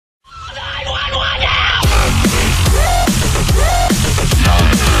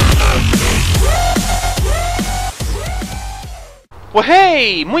Pues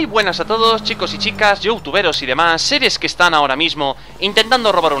hey, muy buenas a todos chicos y chicas, youtuberos y demás, seres que están ahora mismo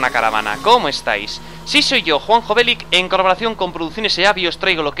intentando robar una caravana. ¿Cómo estáis? Sí, soy yo, Juan Jovelic, en colaboración con Producciones EAVI os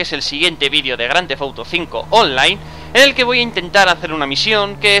traigo lo que es el siguiente vídeo de Grand Theft Auto 5 Online, en el que voy a intentar hacer una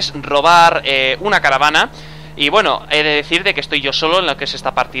misión que es robar una caravana. Y bueno, he de decir de que estoy yo solo en lo que es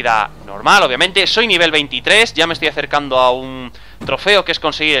esta partida normal, obviamente. Soy nivel 23, ya me estoy acercando a un trofeo que es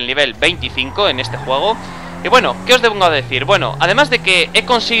conseguir el nivel 25 en este juego. Y bueno, ¿qué os debo decir? Bueno, además de que he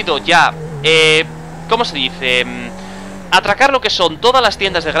conseguido ya, ¿cómo se dice? Atracar lo que son todas las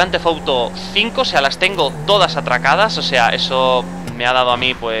tiendas de Grand Theft Auto 5, o sea, las tengo todas atracadas, o sea, eso me ha dado a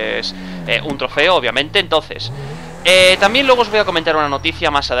mí, pues, un trofeo, obviamente. Entonces, también luego os voy a comentar una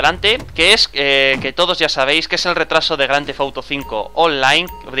noticia más adelante, que es que todos ya sabéis que es el retraso de Grand Theft Auto 5 Online,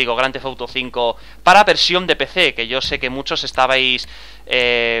 digo, Grand Theft Auto 5 para versión de PC, que yo sé que muchos estabais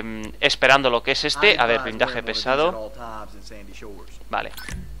esperando lo que es este. A ver, blindaje pesado. Vale.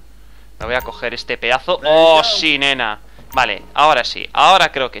 Me voy a coger este pedazo. ¡Oh, sí, nena! Vale, ahora sí,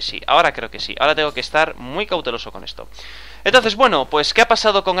 ahora creo que sí, ahora creo que sí. Ahora tengo que estar muy cauteloso con esto. Entonces, bueno, pues ¿qué ha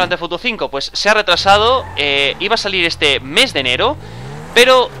pasado con Grand Theft Auto 5? Pues se ha retrasado, iba a salir este mes de enero,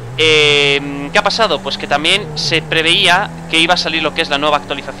 pero ¿qué ha pasado? Pues que también se preveía que iba a salir lo que es la nueva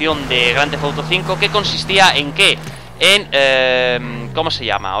actualización de Grand Theft Auto 5, que consistía en qué, en, ¿cómo se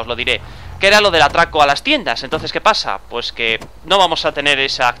llama? Os lo diré, que era lo del atraco a las tiendas. Entonces, ¿qué pasa? Pues que no vamos a tener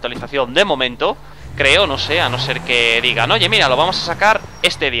esa actualización de momento, creo, no sé, a no ser que digan, oye, mira, lo vamos a sacar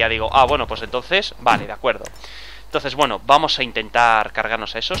este día. Digo, ah, bueno, pues entonces, vale, de acuerdo. Entonces, bueno, vamos a intentar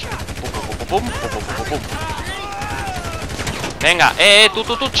cargarnos a esos. Venga, tú.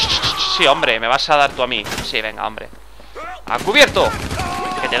 Sí, hombre, me vas a dar tú a mí. Sí, venga, hombre. ¡A cubierto!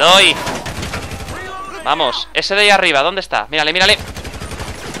 ¡Que te doy! Vamos, ese de ahí arriba, ¿dónde está? Mírale, mírale.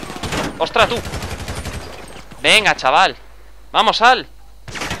 ¡Ostras, tú! Venga, chaval. Vamos, sal.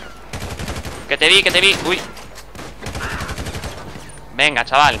 Que te vi, que te vi. Uy. Venga,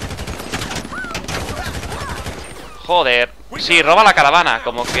 chaval. Joder. Sí, roba la caravana.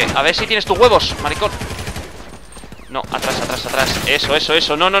 Como que... A ver si tienes tus huevos, maricón. No, atrás, atrás, atrás.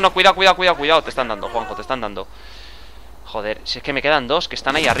 Eso. No, cuidado. Te están dando, Juanjo, te están dando. Joder, si es que me quedan dos que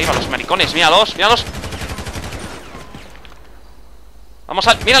están ahí arriba, los maricones. Míralos. Vamos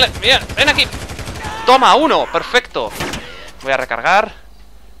a... Mírale, mira, ven aquí. Toma, uno, perfecto. Voy a recargar.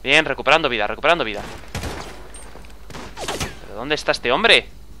 Bien, recuperando vida. ¿Pero dónde está este hombre?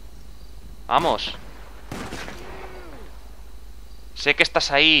 Vamos. Sé que estás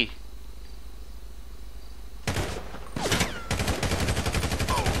ahí.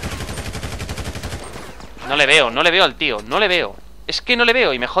 No le veo al tío. No le veo. Es que no le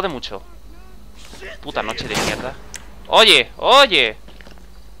veo y me jode mucho. Puta noche de mierda. Oye.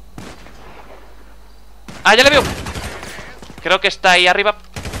 Ah, ya le veo. Creo que está ahí arriba.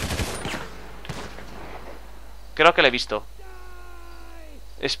 Creo que le he visto.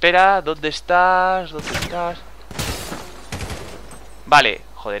 Espera, ¿dónde estás? Vale,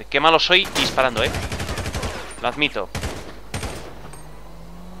 joder, qué malo soy disparando, lo admito.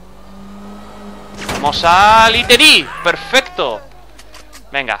 Vamos al ITD. Perfecto.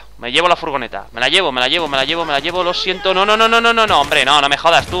 Venga, me llevo la furgoneta. Me la llevo. Lo siento. No, hombre, no me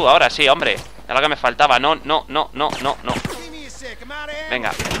jodas tú. Ahora sí, hombre. Es lo que me faltaba. No.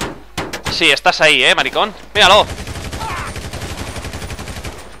 Venga. Sí, estás ahí, maricón. Míralo.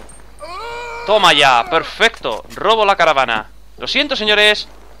 Toma ya, perfecto. Robo la caravana. Lo siento, señores.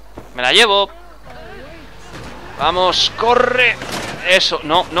 Me la llevo. Vamos, corre. Eso,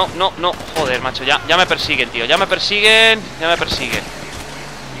 no. Joder, macho, ya me persiguen, tío. Ya me persiguen.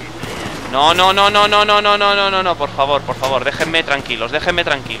 No, por favor, déjenme tranquilos.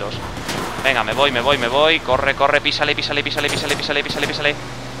 Venga, me voy. Corre, písale.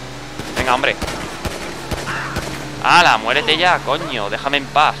 Venga, hombre. ¡Hala, muérete ya, coño! Déjame en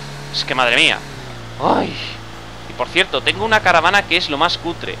paz. Es que madre mía. Ay. Y por cierto, tengo una caravana que es lo más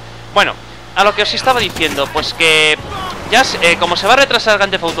cutre. Bueno, a lo que os estaba diciendo, pues que ya como se va a retrasar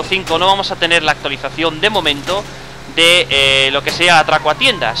Grand Theft Auto 5, no vamos a tener la actualización de momento de lo que sea atraco a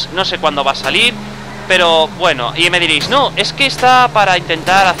tiendas. No sé cuándo va a salir, pero bueno, y me diréis, no, es que está para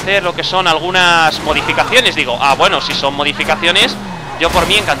intentar hacer lo que son algunas modificaciones. Digo, ah, bueno, si son modificaciones, yo por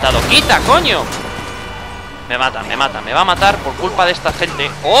mí encantado. ¡Quita, coño! Me va a matar por culpa de esta gente.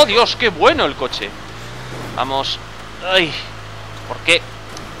 ¡Oh, Dios, qué bueno el coche! Vamos. ¡Ay!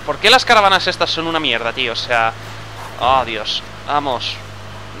 ¿Por qué las caravanas estas son una mierda, tío? O sea... ¡Oh, Dios! Vamos.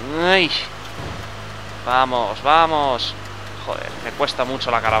 ¡Ay! Vamos. Joder, me cuesta mucho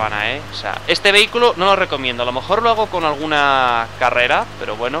la caravana, O sea, este vehículo no lo recomiendo. A lo mejor lo hago con alguna carrera,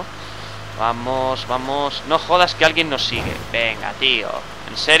 pero bueno. Vamos, vamos. No jodas que alguien nos sigue. Venga, tío.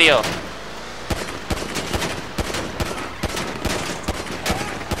 ¿En serio?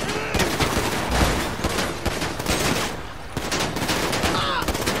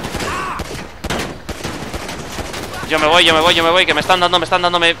 Yo me voy, que me están dando,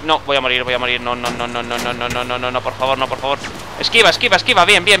 No, voy a morir. No, no, por favor. Esquiva,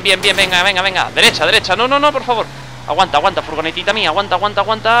 bien, venga. Derecha, no, por favor. Aguanta, furgonetita mía, aguanta.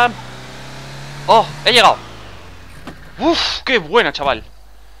 Oh, he llegado. Uf, qué buena, chaval.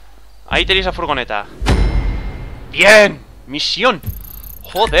 Ahí tenéis la furgoneta. Bien, misión.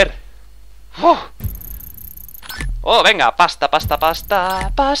 Joder. Oh, venga, pasta.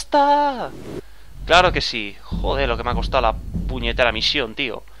 Claro que sí. Joder, lo que me ha costado la puñetera misión,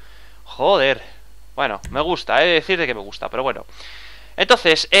 tío. Joder. Bueno, me gusta, he de decir de que me gusta, pero bueno.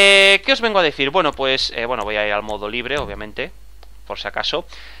 Entonces, ¿qué os vengo a decir? Bueno, pues, voy a ir al modo libre, obviamente, por si acaso.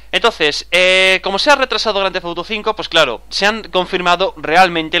 Entonces, como se ha retrasado Grand Theft Auto 5, pues claro, se han confirmado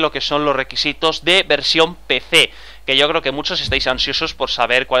realmente lo que son los requisitos de versión PC. Que yo creo que muchos estáis ansiosos por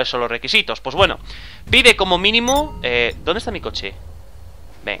saber cuáles son los requisitos. Pues bueno, pide como mínimo... ¿dónde está mi coche?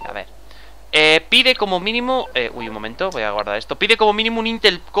 Venga, a ver. Pide como mínimo... uy, un momento, voy a guardar esto. Pide como mínimo un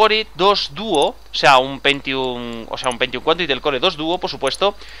Intel Core 2 Duo. O sea, un Pentium 4 Intel Core 2 Duo, por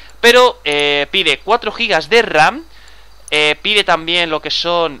supuesto. Pero pide 4 GB de RAM. Pide también lo que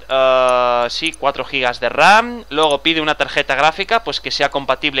son... sí, 4 GB de RAM. Luego pide una tarjeta gráfica, pues que sea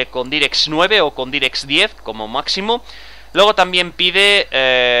compatible con DirectX 9 o con DirectX 10 como máximo. Luego también pide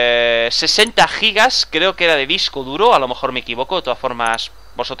 60 GB, creo que era de disco duro. A lo mejor me equivoco, de todas formas...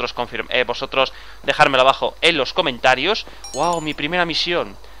 Vosotros dejármelo abajo en los comentarios. Wow, mi primera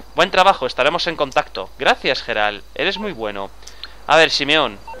misión. Buen trabajo, estaremos en contacto. Gracias, Gerald, eres muy bueno. A ver,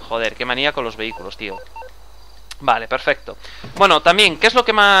 Simeón. Joder, qué manía con los vehículos, tío. Vale, perfecto. Bueno, también, ¿qué es lo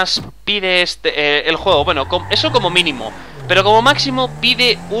que más pide el juego? Bueno, eso como mínimo. Pero como máximo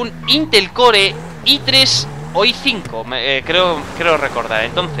pide un Intel Core i3 o i5, creo recordar.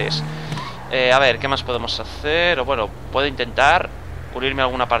 Entonces, a ver, ¿qué más podemos hacer? O bueno, puedo intentar unirme a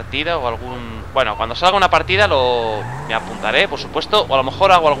alguna partida o algún... Bueno, cuando salga una partida me apuntaré, por supuesto. O a lo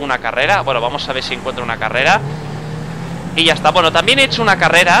mejor hago alguna carrera. Bueno, vamos a ver si encuentro una carrera. Y ya está. Bueno, también he hecho una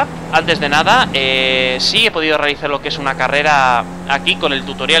carrera. Antes de nada, sí he podido realizar lo que es una carrera aquí con el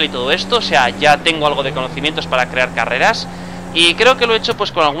tutorial y todo esto. O sea, ya tengo algo de conocimientos para crear carreras. Y creo que lo he hecho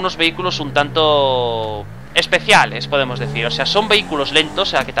pues con algunos vehículos un tanto especiales, podemos decir. O sea, son vehículos lentos,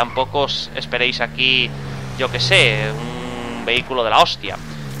 o sea que tampoco os esperéis aquí, yo que sé, un vehículo de la hostia.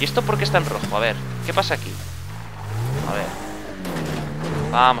 ¿Y esto por qué está en rojo? A ver, ¿qué pasa aquí? A ver.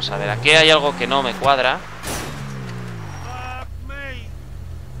 Vamos a ver, aquí hay algo que no me cuadra.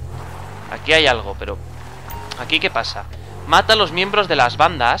 Aquí hay algo, pero... ¿aquí qué pasa? Mata a los miembros de las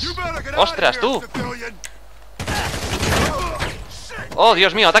bandas. ¡Ostras, tú! ¡Oh,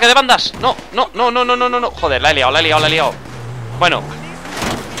 Dios mío! ¡Ataque de bandas! ¡No! Joder, la he liado. Bueno,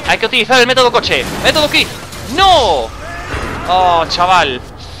 hay que utilizar el método coche. ¡Método Key! ¡No! ¡Oh, chaval!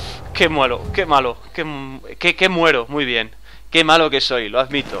 ¡Qué malo! ¡Qué malo! ¡Qué muero! Muy bien. ¡Qué malo que soy! Lo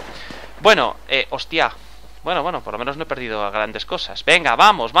admito. Bueno, hostia. Bueno, por lo menos no he perdido grandes cosas. Venga,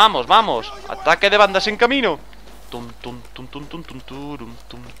 vamos. Ataque de bandas en camino.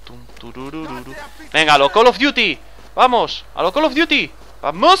 Venga, a lo Call of Duty. Vamos, a lo Call of Duty.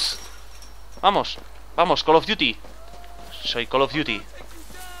 Vamos, Call of Duty. Soy Call of Duty.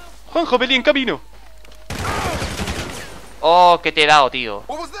 Juanjo, vení en camino. Oh, que te he dado, tío.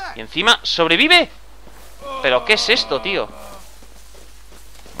 Y encima, ¿sobrevive? ¿Pero qué es esto, tío?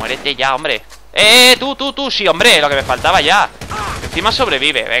 Muérete ya, hombre. Tú, sí, hombre, lo que me faltaba ya. Encima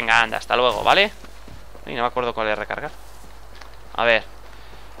sobrevive, venga, anda, hasta luego, ¿vale? Y no me acuerdo cuál es recargar. A ver.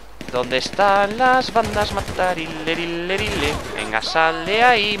 ¿Dónde están las bandas? Matarilerile. Venga, sal de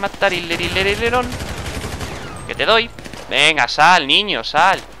ahí, matarilerilerilerón. ¿Qué te doy? Venga, sal, niño,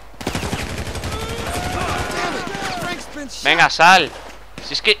 sal. Venga, sal.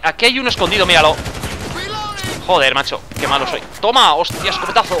 Si es que aquí hay uno escondido, míralo. Joder, macho, qué malo soy. Toma, hostia,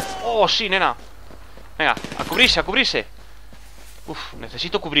 escopetazo. Oh, sí, nena. Venga, a cubrirse. Uf,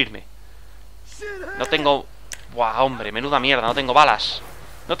 necesito cubrirme. No tengo... Buah, hombre, menuda mierda, no tengo balas.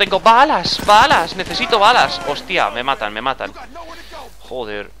 Necesito balas. Hostia, me matan.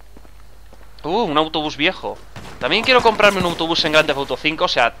 Joder. Un autobús viejo. También quiero comprarme un autobús en Grand Theft Auto 5. O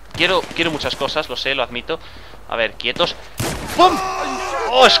sea, quiero muchas cosas, lo sé, lo admito. A ver, quietos. ¡Bum!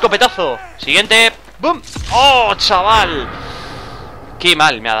 ¡Oh, escopetazo! Siguiente. ¡Bum! ¡Oh, chaval! Qué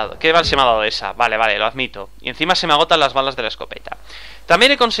mal me ha dado, qué mal se me ha dado esa. Vale, lo admito. Y encima se me agotan las balas de la escopeta.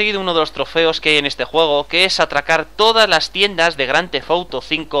 También he conseguido uno de los trofeos que hay en este juego, que es atracar todas las tiendas de Grand Theft Auto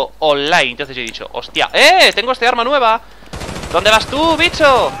 5 online. Entonces yo he dicho, hostia, tengo este arma nueva. ¿Dónde vas tú,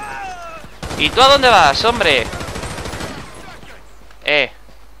 bicho? ¿Y tú a dónde vas, hombre?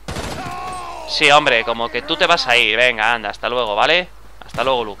 Sí, hombre, como que tú te vas a ir. Venga, anda, hasta luego, ¿vale? Hasta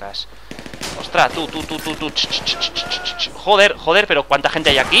luego, Lucas. Ostras, tú. Joder, pero ¿cuánta gente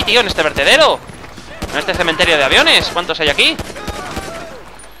hay aquí, tío? En este vertedero, en este cementerio de aviones. ¿Cuántos hay aquí?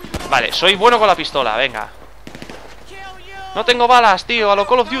 Vale, soy bueno con la pistola, venga. No tengo balas, tío, a lo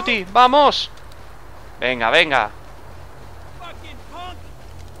Call of Duty. ¡Vamos! Venga.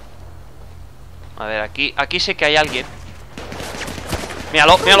 A ver, aquí sé que hay alguien.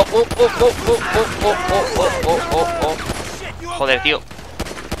 Míralo. Joder, tío.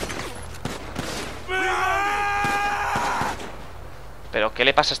 Pero ¿qué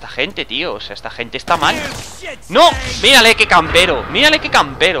le pasa a esta gente, tío? O sea, esta gente está mal. ¡No! Mírale qué campero.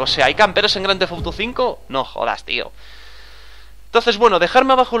 O sea, ¿hay camperos en Grand Theft Auto 5? No jodas, tío. Entonces, bueno,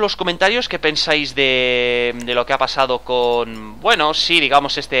 dejadme abajo en los comentarios qué pensáis de lo que ha pasado con... Bueno, sí,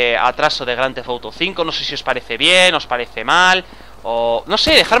 digamos, este atraso de Grand Theft Auto 5. No sé si os parece bien, os parece mal, o... No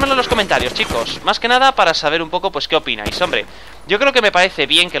sé, dejármelo en los comentarios, chicos. Más que nada para saber un poco, pues, qué opináis. Hombre, yo creo que me parece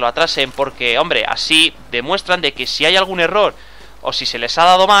bien que lo atrasen porque, hombre, así demuestran de que si hay algún error o si se les ha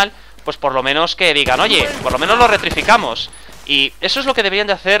dado mal, pues por lo menos que digan, oye, por lo menos lo rectificamos. Y eso es lo que deberían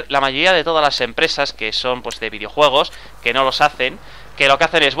de hacer la mayoría de todas las empresas que son, pues, de videojuegos, que no los hacen. Que lo que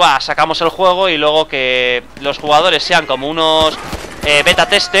hacen es, ¡buah!, sacamos el juego y luego que los jugadores sean como unos beta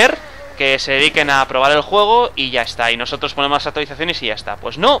tester que se dediquen a probar el juego y ya está. Y nosotros ponemos las actualizaciones y ya está.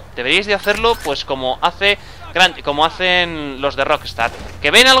 Pues no, deberíais de hacerlo, pues, como hacen los de Rockstar. Que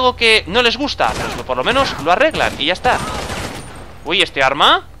ven algo que no les gusta, pero por lo menos lo arreglan y ya está. Uy, ¿este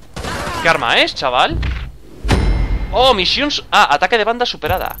arma? ¿Qué arma es, chaval? Oh, misión... ataque de banda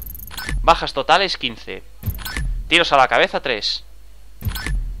superada. Bajas totales 15. Tiros a la cabeza 3.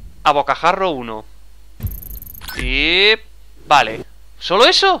 A bocajarro 1. Y... Vale. ¿Solo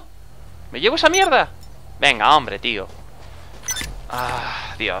eso? ¿Me llevo esa mierda? Venga, hombre, tío.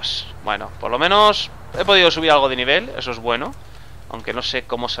 Dios. Bueno, por lo menos he podido subir algo de nivel. Eso es bueno. Aunque no sé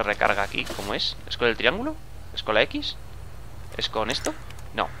cómo se recarga aquí. ¿Cómo es? ¿Es con el triángulo? ¿Es con la X? ¿Es con esto?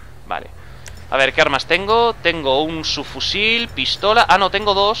 No, vale. A ver, ¿qué armas tengo? Tengo un subfusil, pistola... no,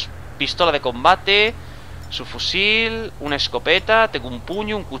 tengo dos. Pistola de combate, subfusil, una escopeta, tengo un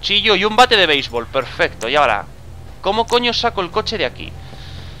puño, un cuchillo y un bate de béisbol. Perfecto, y ahora, ¿cómo coño saco el coche de aquí?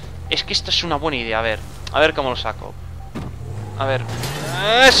 Es que esto es una buena idea, a ver cómo lo saco. A ver...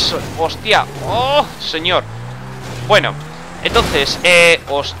 ¡Eso! ¡Hostia! ¡Oh, señor! Bueno... Entonces,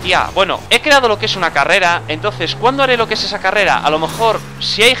 hostia, bueno, he creado lo que es una carrera. Entonces, ¿cuándo haré lo que es esa carrera? A lo mejor,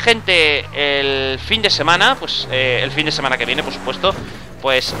 si hay gente el fin de semana, pues el fin de semana que viene, por supuesto,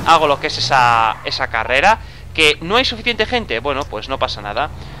 pues hago lo que es esa carrera. Que no hay suficiente gente, bueno, pues no pasa nada.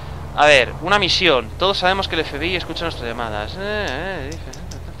 A ver, una misión. Todos sabemos que el FBI escucha nuestras llamadas.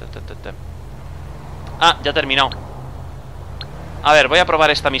 Ya he terminado. A ver, voy a probar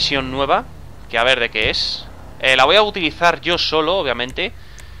esta misión nueva, que a ver de qué es. La voy a utilizar yo solo, obviamente.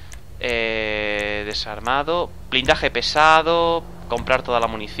 Desarmado. Blindaje pesado. Comprar toda la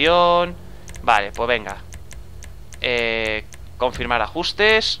munición. Vale, pues venga. Confirmar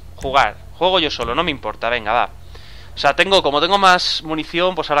ajustes. Jugar. Juego yo solo, no me importa, venga, va. O sea, como tengo más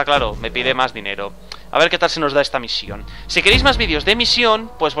munición, pues ahora, claro, me pide más dinero. A ver qué tal se nos da esta misión. Si queréis más vídeos de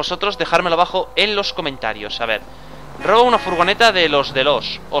misión, pues vosotros dejármelo abajo en los comentarios. A ver. Robo una furgoneta de los...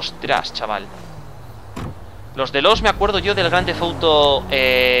 Ostras, chaval. Los de los me acuerdo yo del Grand Theft Auto,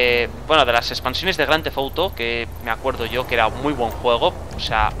 bueno, de las expansiones de Grand Theft Auto, que me acuerdo yo que era un muy buen juego, o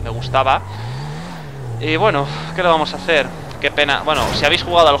sea, me gustaba. Y bueno, ¿qué le vamos a hacer? Qué pena, bueno, si habéis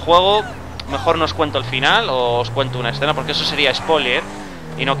jugado al juego, mejor no os cuento el final o os cuento una escena, porque eso sería spoiler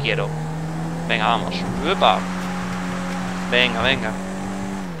y no quiero. Venga, vamos. ¡Upa! Venga.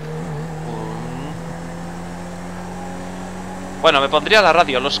 Bueno, me pondría la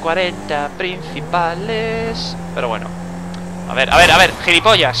radio, los 40 principales. Pero bueno. A ver,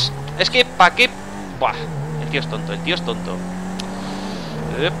 gilipollas. Es que, ¿pa' qué? Buah, el tío es tonto.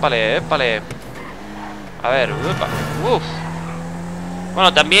 Épale. A ver, uf.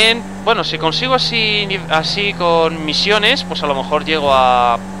 Bueno, también, bueno, si consigo así con misiones, pues a lo mejor llego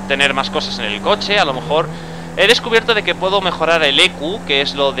a tener más cosas en el coche. A lo mejor he descubierto de que puedo mejorar el EQ, que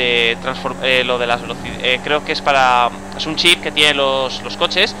es lo de las velocidades. Creo que es un chip que tienen los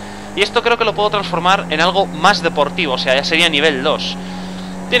coches. Y esto creo que lo puedo transformar en algo más deportivo, o sea, ya sería nivel 2.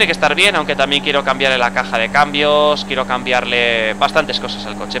 Tiene que estar bien, aunque también quiero cambiarle la caja de cambios. Quiero cambiarle bastantes cosas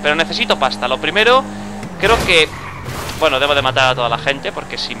al coche, pero necesito pasta. Lo primero, creo que Bueno, debo de matar a toda la gente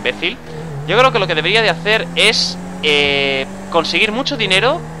porque es imbécil. Yo creo que lo que debería de hacer es conseguir mucho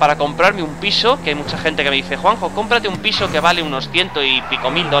dinero para comprarme un piso. Que hay mucha gente que me dice: Juanjo, cómprate un piso que vale unos ciento y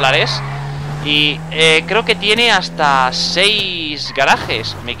pico mil dólares. Y creo que tiene hasta 6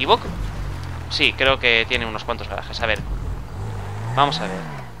 garajes. ¿Me equivoco? Sí, creo que tiene unos cuantos garajes. A ver, vamos a ver.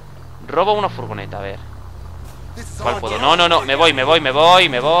 Robo una furgoneta, a ver. ¿Cuál puedo? No, no, no, me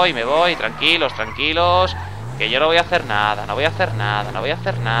voy. Tranquilos, tranquilos. Que yo no voy a hacer nada, no voy a hacer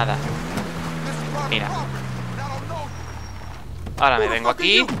nada. Mira. Ahora me vengo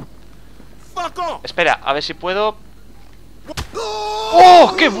aquí. Espera, a ver si puedo.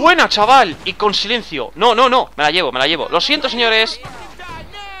 ¡Oh, qué buena, chaval! Y con silencio. No, no, no, me la llevo. Lo siento, señores.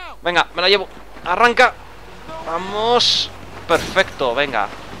 Venga, me la llevo. Arranca. Vamos. Perfecto, venga.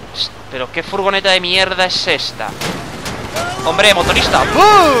 Pero qué furgoneta de mierda es esta. Hombre, motorista.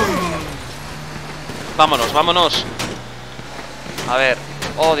 ¡Bum! Vámonos, vámonos. A ver.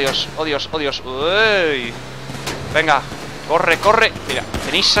 Oh, Dios, oh, Dios, oh, Dios. Uy. Venga, corre, corre. Mira,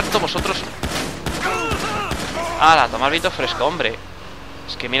 ¿tenéis salto vosotros? ¡Hala! Tomar viento fresco, hombre.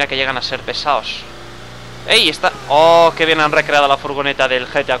 Es que mira que llegan a ser pesados. ¡Ey! Está... ¡Oh! ¡Qué bien han recreado la furgoneta del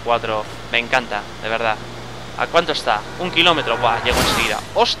GTA 4! Me encanta, de verdad. ¿A cuánto está? 1 kilómetro. ¡Buah! Llego enseguida.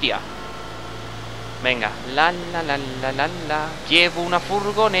 ¡Hostia! Venga. La. Llevo una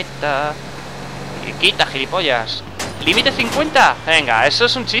furgoneta. Y quita, gilipollas. ¿Límite 50? Venga, eso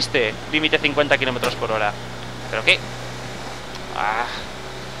es un chiste. Límite 50 kilómetros por hora. ¿Pero qué? Ah.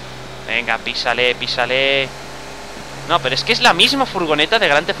 Venga, písale, písale. No, pero es que es la misma furgoneta de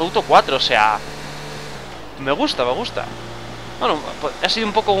Grand Theft Auto 4, o sea... Me gusta, me gusta. Bueno, ha sido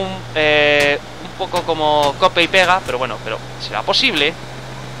un poco como copia y pega, pero bueno, pero será posible.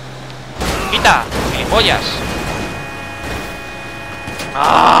 ¡Quita! ¡Gilipollas!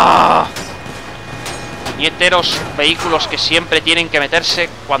 ¡Ah! Nieteros vehículos que siempre tienen que meterse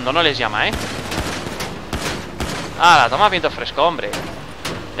cuando no les llama, ¿eh? ¡Ah, la toma viento fresco, hombre!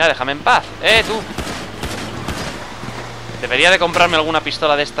 Ya, déjame en paz, tú. Debería de comprarme alguna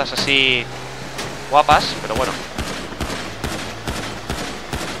pistola de estas así guapas, pero bueno.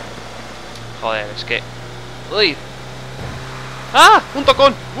 Joder, es que... ¡Uy! ¡Ah! ¡Un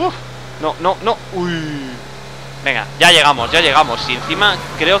tocón! ¡Uf! No, no, no. ¡Uy! Venga, ya llegamos, ya llegamos. Y encima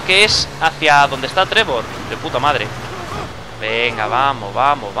creo que es hacia donde está Trevor. De puta madre. Venga, vamos,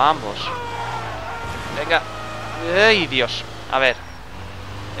 vamos, vamos. Venga. ¡Ay, Dios! A ver.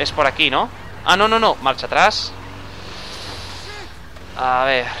 Es por aquí, ¿no? Ah, no, no, no. Marcha atrás. A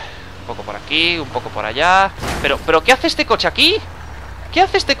ver. Un poco por aquí, un poco por allá. Pero ¿qué hace este coche aquí? ¿Qué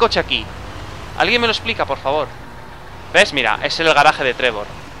hace este coche aquí? ¿Alguien me lo explica, por favor? ¿Ves? Mira, es el garaje de Trevor.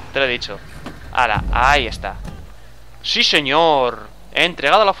 Te lo he dicho. Ahora, ahí está. ¡Sí, señor! He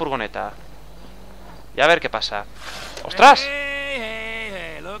entregado la furgoneta. Y a ver qué pasa. ¡Ostras!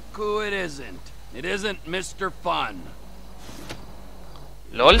 Hey, look who it isn't. It isn't Mr. Fun.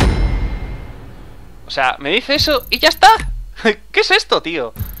 ¿Lol? O sea, me dice eso y ya está. ¿Qué es esto,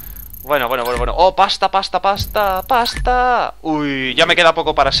 tío? Bueno. Oh, pasta. Uy, ya me queda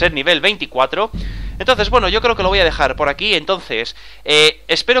poco para ser nivel 24. Entonces, bueno, yo creo que lo voy a dejar por aquí. Entonces,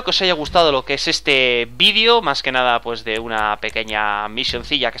 espero que os haya gustado lo que es este vídeo. Más que nada, pues, de una pequeña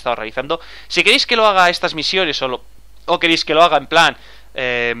misioncilla que he estado realizando. Si queréis que lo haga estas misiones o queréis que lo haga en plan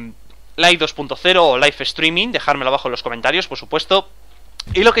Live 2.0 o Live Streaming, dejármelo abajo en los comentarios, por supuesto.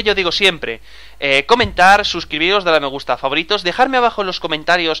 Y lo que yo digo siempre, comentar, suscribiros, darle a me gusta, favoritos, dejarme abajo en los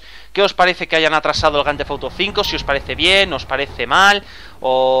comentarios qué os parece que hayan atrasado el Grand Theft Auto 5, si os parece bien, os parece mal,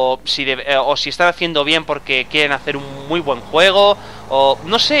 o si están haciendo bien porque quieren hacer un muy buen juego, o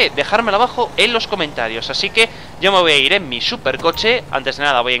no sé, dejármelo abajo en los comentarios. Así que yo me voy a ir en mi supercoche. Antes de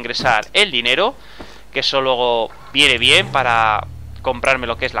nada voy a ingresar el dinero, que eso luego viene bien para comprarme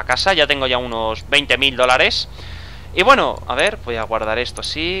lo que es la casa. Ya tengo ya unos 20.000 dólares. Y bueno, a ver, voy a guardar esto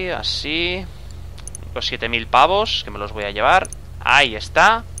así, así. Los 7.000 pavos, que me los voy a llevar. Ahí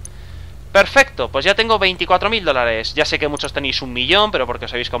está. Perfecto, pues ya tengo 24.000 dólares. Ya sé que muchos tenéis 1 millón, pero porque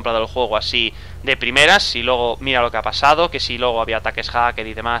os habéis comprado el juego así de primeras. Y luego mira lo que ha pasado, que si luego había ataques hacker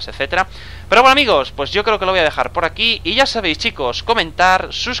y demás, etcétera. Pero bueno, amigos, pues yo creo que lo voy a dejar por aquí. Y ya sabéis, chicos, comentar,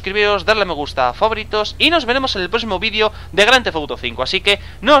 suscribiros, darle a me gusta, favoritos. Y nos veremos en el próximo vídeo de Grand Theft Auto 5. Así que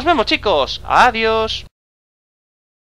nos vemos, chicos. Adiós.